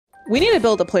We need to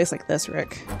build a place like this,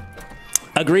 Rick.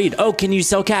 Agreed. Oh, can you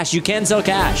sell cash? You can sell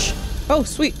cash. Oh,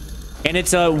 sweet. And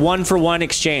it's a 1-for-1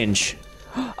 exchange.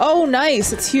 Oh,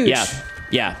 nice. It's huge. Yeah.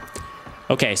 Yeah.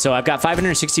 Okay, so I've got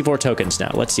 564 tokens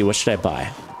now. Let's see. What should I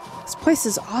buy? This place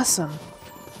is awesome.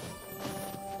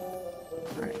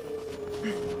 All right.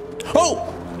 Oh!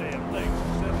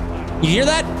 You hear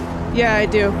that? Yeah, I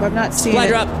do. I'm not seeing Supply it.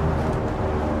 drop.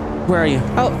 Where are you?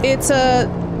 Oh, it's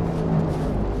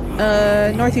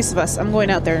northeast of us. I'm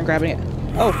going out there and grabbing it.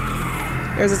 Oh,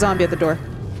 there's a zombie at the door.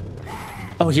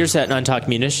 Oh, here's that untalked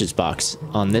munitions box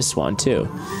on this one too.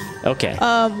 Okay.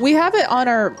 We have it on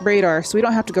our radar, so we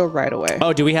don't have to go right away.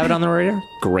 Oh, do we have it on the radar?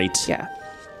 Great. Yeah.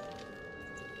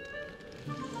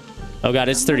 Oh god,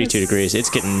 it's 32 degrees. It's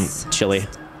getting chilly.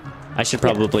 I should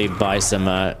probably buy some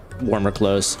warmer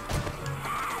clothes.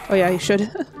 Oh yeah, you should.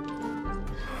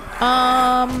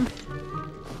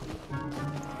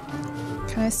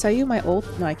 Can I sell you my old?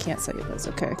 No, I can't sell you those.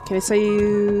 Okay. Can I sell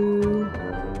you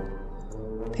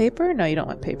paper? No, you don't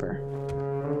want paper.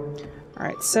 All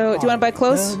right. So, do you want to buy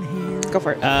clothes? Go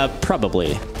for it.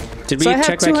 Probably. Did we So I have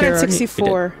check back here?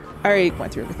 264. I already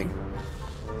went through everything.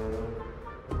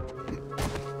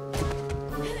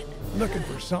 Looking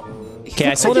for something.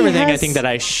 Okay, I sold everything I think that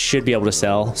I should be able to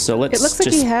sell. So let's It looks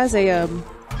like he has a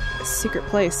secret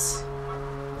place,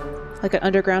 like an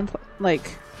underground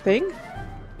thing.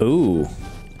 Ooh.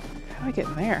 How do I get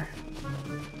in there?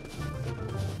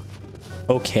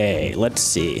 Okay, let's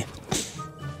see.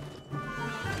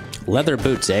 Leather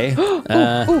boots, eh? Ooh,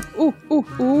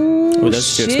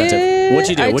 those are too expensive. What'd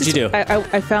you do? What'd you do?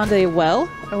 I found a well.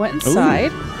 I went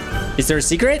inside. Ooh. Is there a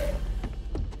secret?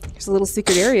 There's a little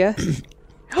secret area.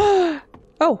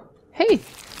 Oh, hey.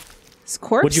 It's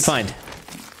quartz. What'd you find?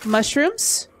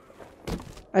 Mushrooms.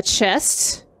 A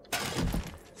chest.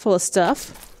 Full of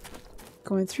stuff.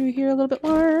 Going through here a little bit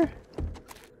more.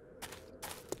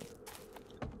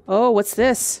 Oh, what's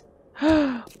this?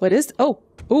 What is... Oh,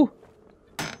 ooh.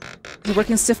 The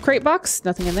working stiff crate box?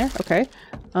 Nothing in there? Okay.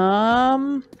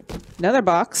 Another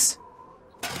box.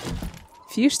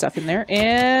 Few stuff in there.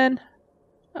 And...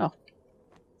 Oh.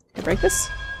 Can I break this?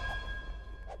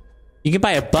 You can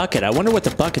buy a bucket. I wonder what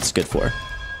the bucket's good for.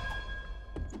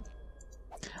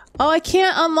 Oh, I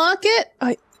can't unlock it?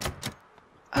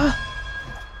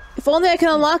 If only I can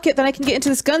unlock it, then I can get into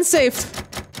this gun safe.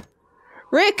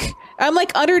 Rick, I'm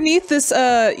like underneath this,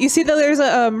 you see that there's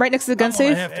a, right next to the gun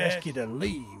safe? I have to ask you to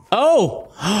leave.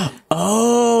 Oh!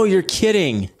 Oh, you're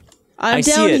kidding. I'm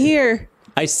down here.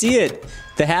 I see it.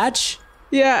 The hatch?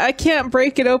 Yeah, I can't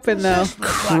break it open though.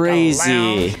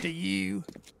 Crazy. To you.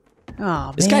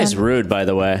 Oh, This guy's rude, by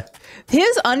the way.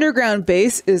 His underground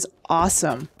base is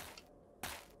awesome.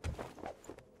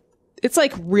 It's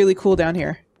like really cool down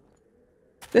here.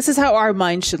 This is how our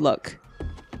mine should look.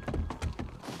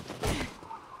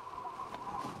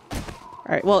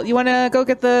 Alright, well, you want to go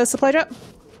get the supply drop?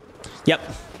 Yep.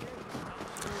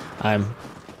 I'm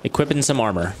equipping some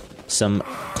armor. Some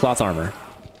cloth armor.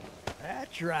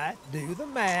 That's right. Do the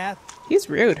math. He's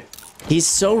rude. He's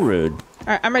so rude.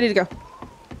 Alright, I'm ready to go.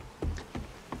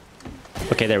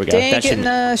 Okay, there we go. Dang, That should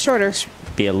getting shorter.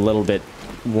 be a little bit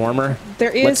warmer.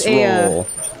 There is Let's a... roll.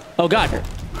 Oh, God.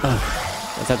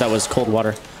 Oh, I thought that was cold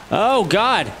water. Oh,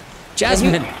 God.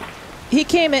 Jasmine. He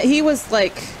came in, he was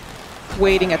like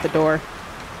waiting at the door.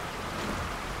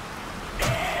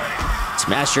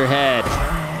 Smash your head.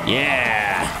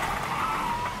 Yeah.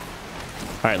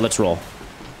 All right, let's roll.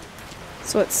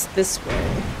 So it's this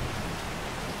way.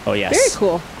 Oh, yes. Very cool.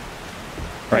 All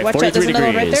right, Watch out, 43 there's another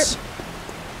one right degrees.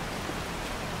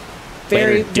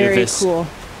 Very, Later, very doofus. cool.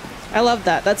 I love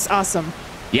that. That's awesome.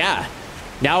 Yeah.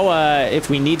 Now, if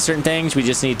we need certain things, we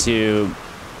just need to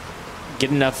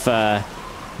get enough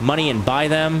money and buy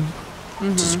them,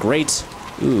 which is great.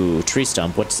 Ooh, tree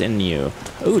stump. What's in you?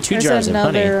 Ooh, two There's jars of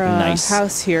honey. another Nice.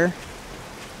 house here.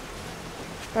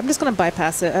 I'm just going to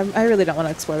bypass it. I really don't want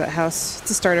to explore that house. It's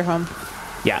a starter home.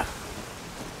 Yeah.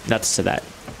 Nuts to that.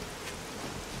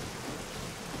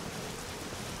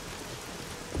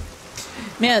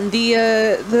 Man,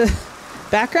 the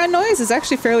background noise is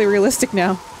actually fairly realistic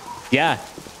now. Yeah.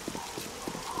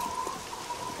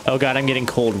 Oh, God, I'm getting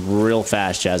cold real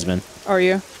fast, Jasmine. Are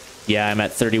you? Yeah, I'm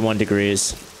at 31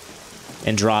 degrees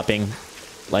and dropping,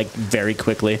 like, very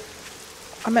quickly.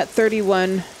 I'm at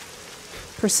 31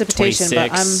 precipitation, but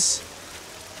I'm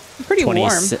pretty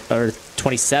warm. Or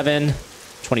 27,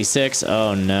 26.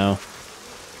 Oh, no.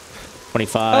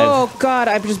 25. Oh, God,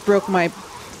 I just broke my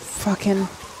fucking...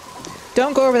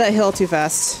 Don't go over that hill too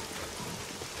fast.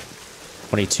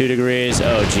 22 degrees.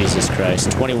 Oh, Jesus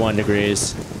Christ. 21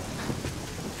 degrees.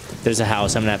 There's a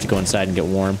house. I'm going to have to go inside and get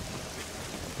warm.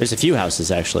 There's a few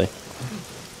houses, actually.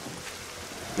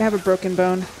 I have a broken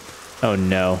bone. Oh,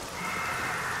 no.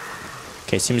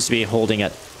 Okay, seems to be holding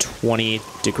at 20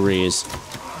 degrees.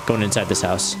 Going inside this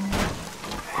house.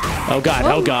 Oh, God.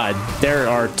 Whoa. Oh, God. There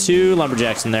are 2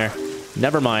 lumberjacks in there.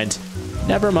 Never mind.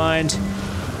 Never mind.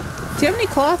 Do you have any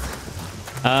cloth?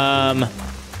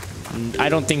 I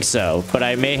don't think so, but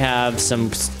I may have some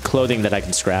clothing that I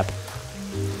can scrap.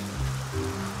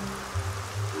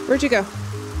 Where'd you go?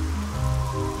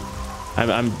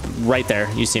 I'm right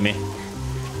there. You see me. All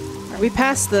right, we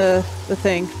passed the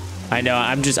thing. I know.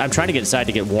 I'm trying to get inside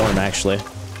to get warm, actually.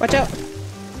 Watch out.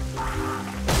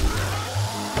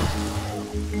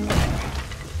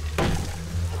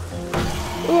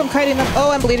 Ooh, I'm kiting them.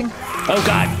 Oh, I'm bleeding. Oh,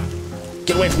 God.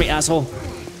 Get away from me, asshole.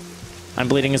 I'm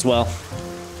bleeding as well.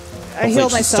 I Hopefully healed it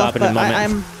should myself, stop in a but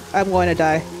moment. I'm going to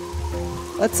die.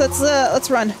 Let's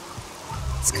run.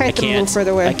 Let's kite them a little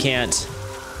further away. I can't.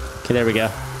 Okay, there we go.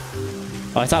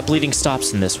 Oh, I thought bleeding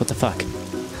stops in this. What the fuck?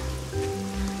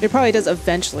 It probably does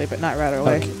eventually, but not right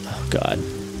away. Okay. Oh, God.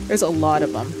 There's a lot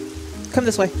of them. Come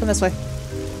this way. Come this way.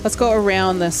 Let's go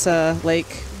around this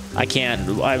lake. I can't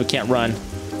run.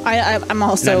 I'm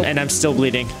also. And I'm still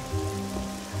bleeding.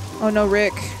 Oh no,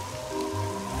 Rick.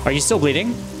 Are you still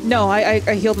bleeding? No, I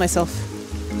healed myself.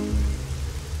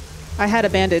 I had a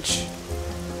bandage.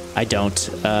 I don't.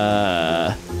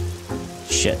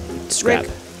 Shit. Scrap.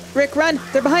 Rick, run!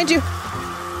 They're behind you.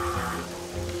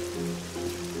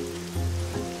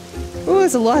 Ooh,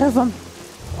 there's a lot of them.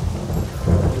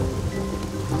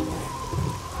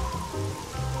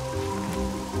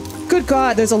 Good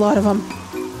God, there's a lot of them.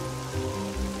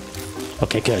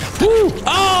 Okay, good. Woo!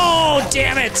 Oh,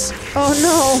 damn it! Oh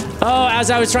no! Oh, as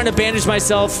I was trying to bandage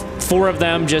myself, 4 of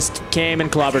them just came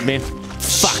and clobbered me.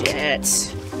 Fuck.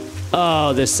 Shit.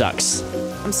 Oh, this sucks.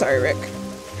 I'm sorry, Rick.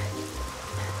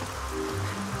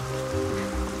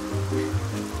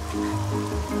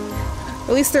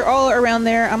 At least they're all around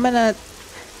there. I'm gonna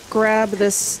grab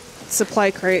this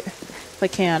supply crate if I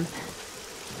can.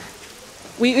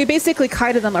 We basically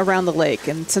kited them around the lake,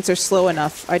 and since they're slow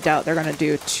enough, I doubt they're gonna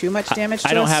do too much damage to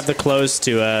us. I don't have the clothes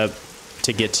to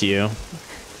get to you.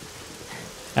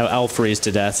 I'll freeze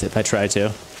to death if I try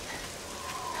to.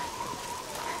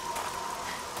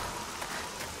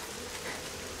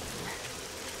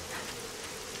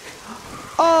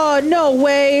 Oh, no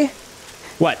way!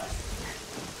 What?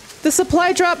 The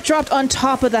supply drop dropped on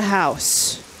top of the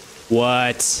house.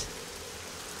 What?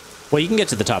 Well, you can get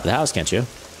to the top of the house, can't you?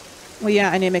 Well,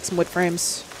 yeah, I need to make some wood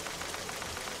frames.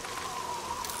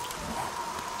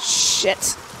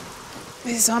 Shit.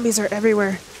 These zombies are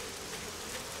everywhere.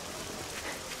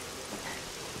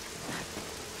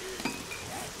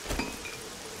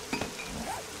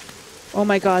 Oh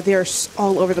my God, they are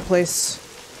all over the place.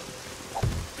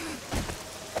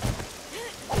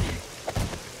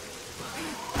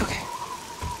 Okay.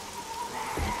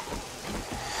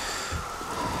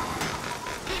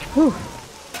 Whew.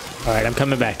 All right, I'm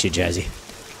coming back to you, Jazzy.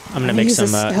 I'm gonna make Use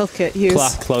some this health kit.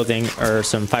 cloth clothing or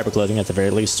some fiber clothing at the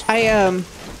very least. Oh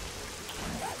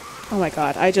my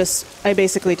God, I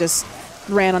basically just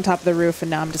ran on top of the roof,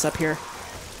 and now I'm just up here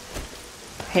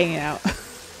hanging out. All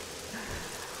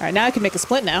right, now I can make a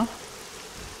splint now.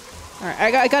 All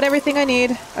right, I got everything I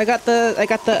need. I got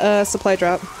the supply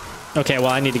drop. Okay, well,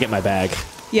 I need to get my bag.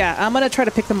 Yeah, I'm gonna try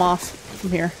to pick them off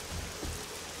from here.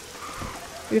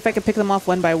 Maybe if I can pick them off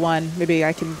one by one, maybe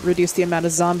I can reduce the amount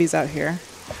of zombies out here.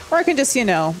 Or I can just, you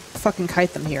know, fucking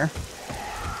kite them here.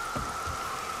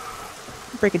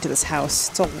 Break into this house.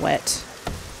 It's all wet.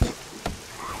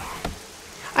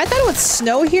 I thought it would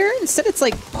snow here. Instead, it's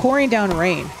like pouring down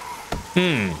rain.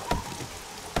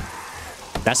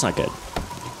 That's not good.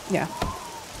 Yeah.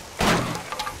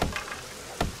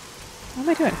 What am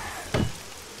I doing?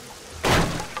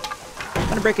 I'm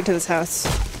gonna break into this house.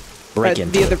 Break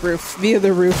into via it. the roof. Via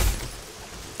the roof.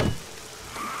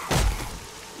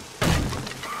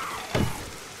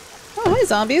 Oh, hi,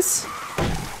 zombies.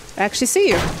 I actually see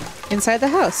you inside the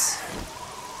house.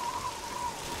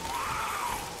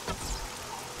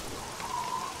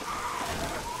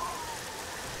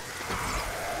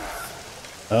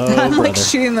 Oh, I'm like brother.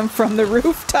 shooting them from the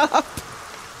rooftop.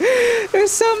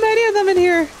 There's so many of them in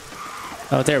here.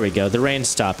 Oh, there we go. The rain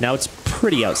stopped. Now it's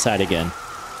pretty outside again.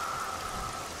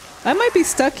 I might be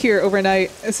stuck here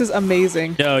overnight. This is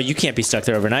amazing. No, you can't be stuck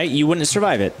there overnight. You wouldn't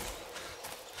survive it.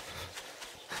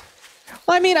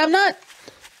 Well, I mean, I'm not.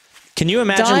 Can you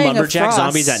imagine Dying of lumberjack frost.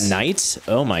 zombies at night?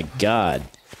 Oh my god.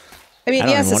 I mean, I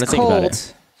don't yes, even wanna it's think about cold.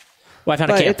 it. Well, I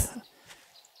found a But camp. it's,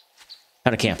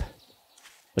 Found a camp.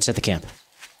 What's at the camp?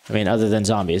 I mean, other than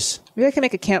zombies. maybe I can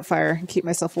make a campfire and keep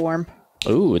myself warm.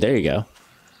 Ooh, there you go.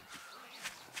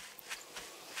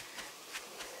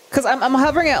 Because I'm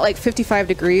hovering at like 55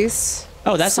 degrees.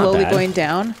 Oh, that's slowly not bad. going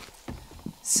down.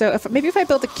 So maybe if I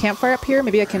build a campfire up here,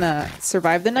 maybe I can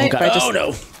survive the night Oh, by just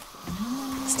no.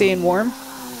 staying warm.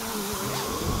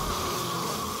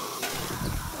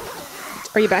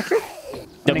 Are you back here?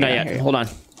 Nope, not yet. Hold on.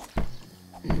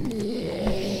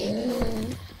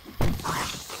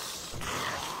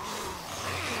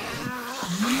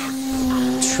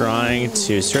 Trying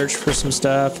to search for some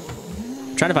stuff.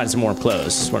 Trying to find some more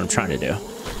clothes is what I'm trying to do.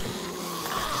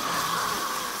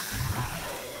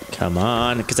 Come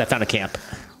on, because I found a camp.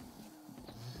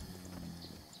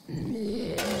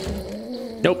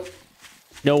 Nope.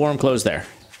 No warm clothes there.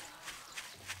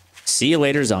 See you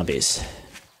later, zombies.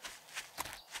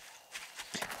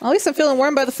 At least I'm feeling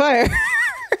warm by the fire.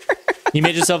 You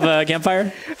made yourself a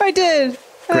campfire? I did.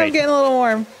 Great. I'm getting a little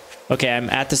warm. Okay, I'm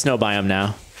at the snow biome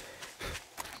now.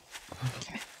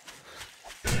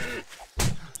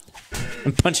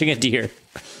 I'm punching a deer.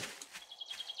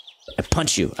 I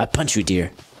punch you,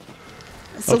 deer.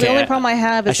 So the only problem I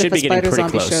have is if a spider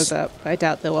zombie close. shows up. I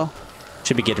doubt they will.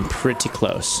 Should be getting pretty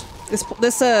close.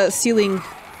 This ceiling,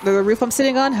 the roof I'm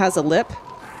sitting on has a lip,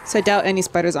 so I doubt any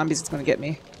spider zombies is going to get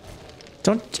me.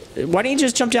 Why don't you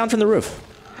just jump down from the roof?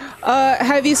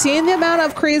 Have you seen the amount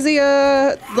of crazy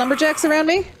lumberjacks around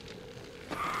me?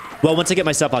 Well, once I get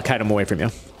myself, I'll kite them away from you.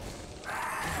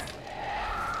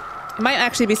 It might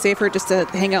actually be safer just to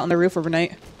hang out on the roof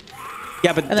overnight.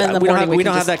 Yeah, but And then in the we don't morning have, we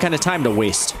can have just- that kind of time to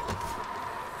waste.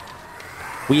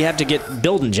 We have to get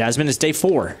building, Jasmine. It's day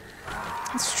 4.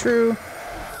 That's true.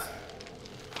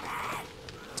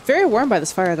 It's very warm by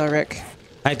this fire, though, Rick.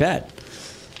 I bet.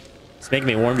 It's making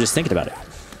me warm just thinking about it.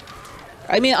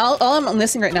 I mean, all I'm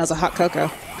missing right now is a hot cocoa.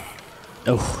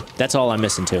 Oh, that's all I'm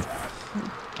missing too.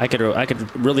 I could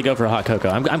really go for a hot cocoa.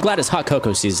 I'm glad it's hot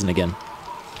cocoa season again.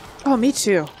 Oh, me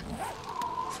too.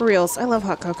 For reals, I love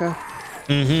hot cocoa.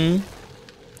 Mm-hmm.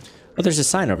 Oh, there's a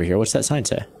sign over here. What's that sign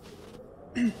say?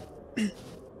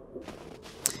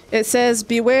 It says,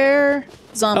 "Beware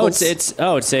zombies."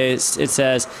 It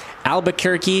says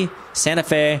Albuquerque, Santa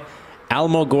Fe,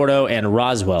 Alamogordo, and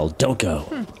Roswell. Don't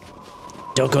go.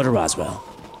 Don't go to Roswell.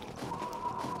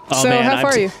 Oh, so man, how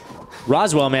far are you?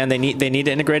 Roswell, man, they need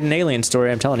to integrate an alien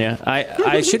story. I'm telling you,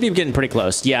 I should be getting pretty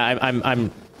close. Yeah,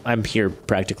 I'm here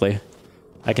practically.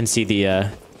 I can see the.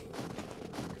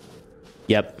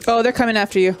 Yep. Oh, they're coming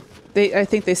after you. I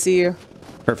think they see you.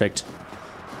 Perfect.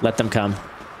 Let them come.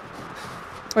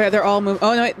 Oh yeah, they're all moving.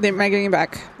 Oh no, wait, they're migrating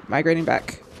back. Migrating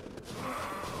back.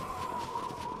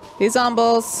 These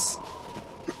zombies.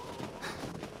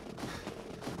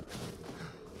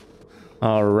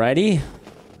 Alrighty.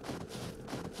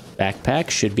 Backpack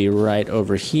should be right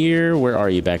over here. Where are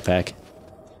you, backpack?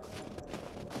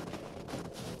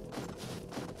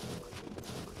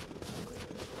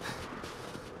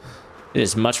 It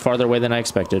is much farther away than I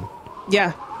expected.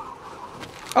 Yeah.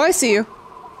 Oh, I see you.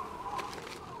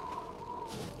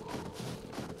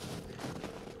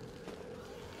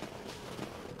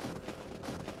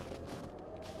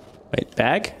 Wait,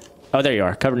 bag? Oh, there you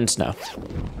are, covered in snow.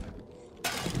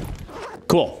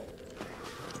 Cool.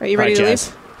 Are you ready to Jazz.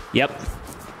 leave? Yep.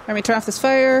 Let me turn off this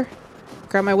fire,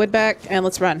 grab my wood back, and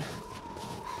let's run.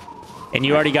 And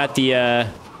you already got the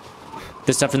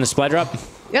stuff in the supply drop?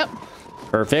 Yep.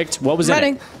 Perfect. What was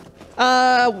Running.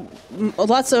 in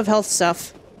Lots of health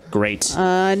stuff. it? Great.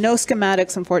 No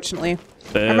schematics, unfortunately.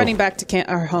 Boo. I'm running back to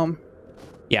our home.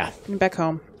 Yeah. Running back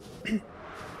home.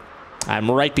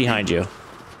 I'm right behind you.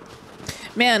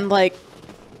 Man, like,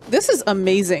 this is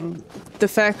amazing. The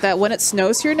fact that when it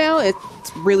snows here now, it's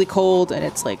really cold and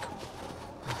it's, like,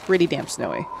 pretty damn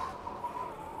snowy.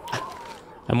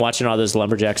 I'm watching all those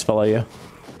lumberjacks follow you.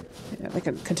 Yeah, they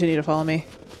can continue to follow me.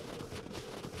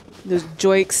 Those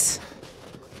joiks.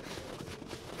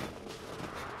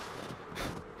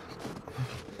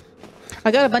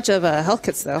 I got a bunch of health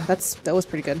kits, though. That was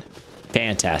pretty good.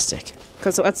 Fantastic.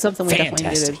 Because that's something we definitely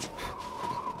Fantastic. needed.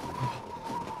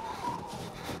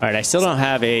 All right, I still don't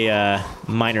have a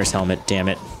miner's helmet, damn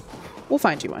it. We'll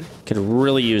find you one. Could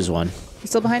really use one. You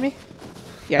still behind me?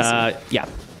 Yeah, I see Yeah.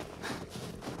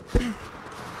 you.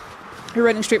 You're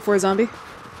running straight for a zombie?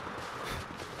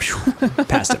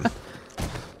 Past him.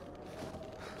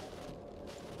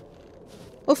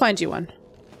 We'll find you one.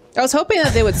 I was hoping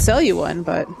that they would sell you one,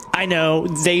 but... I know.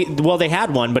 They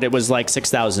had one, but it was like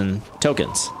 6,000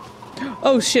 tokens.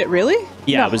 Oh, shit, really?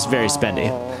 Yeah, No. it was very spendy.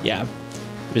 Yeah,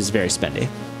 it was very spendy.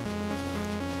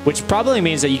 Which probably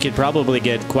means that you could probably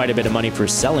get quite a bit of money for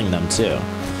selling them, too.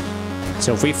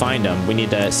 So if we find them, we need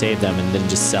to save them and then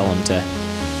just sell them to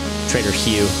Trader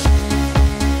Hugh.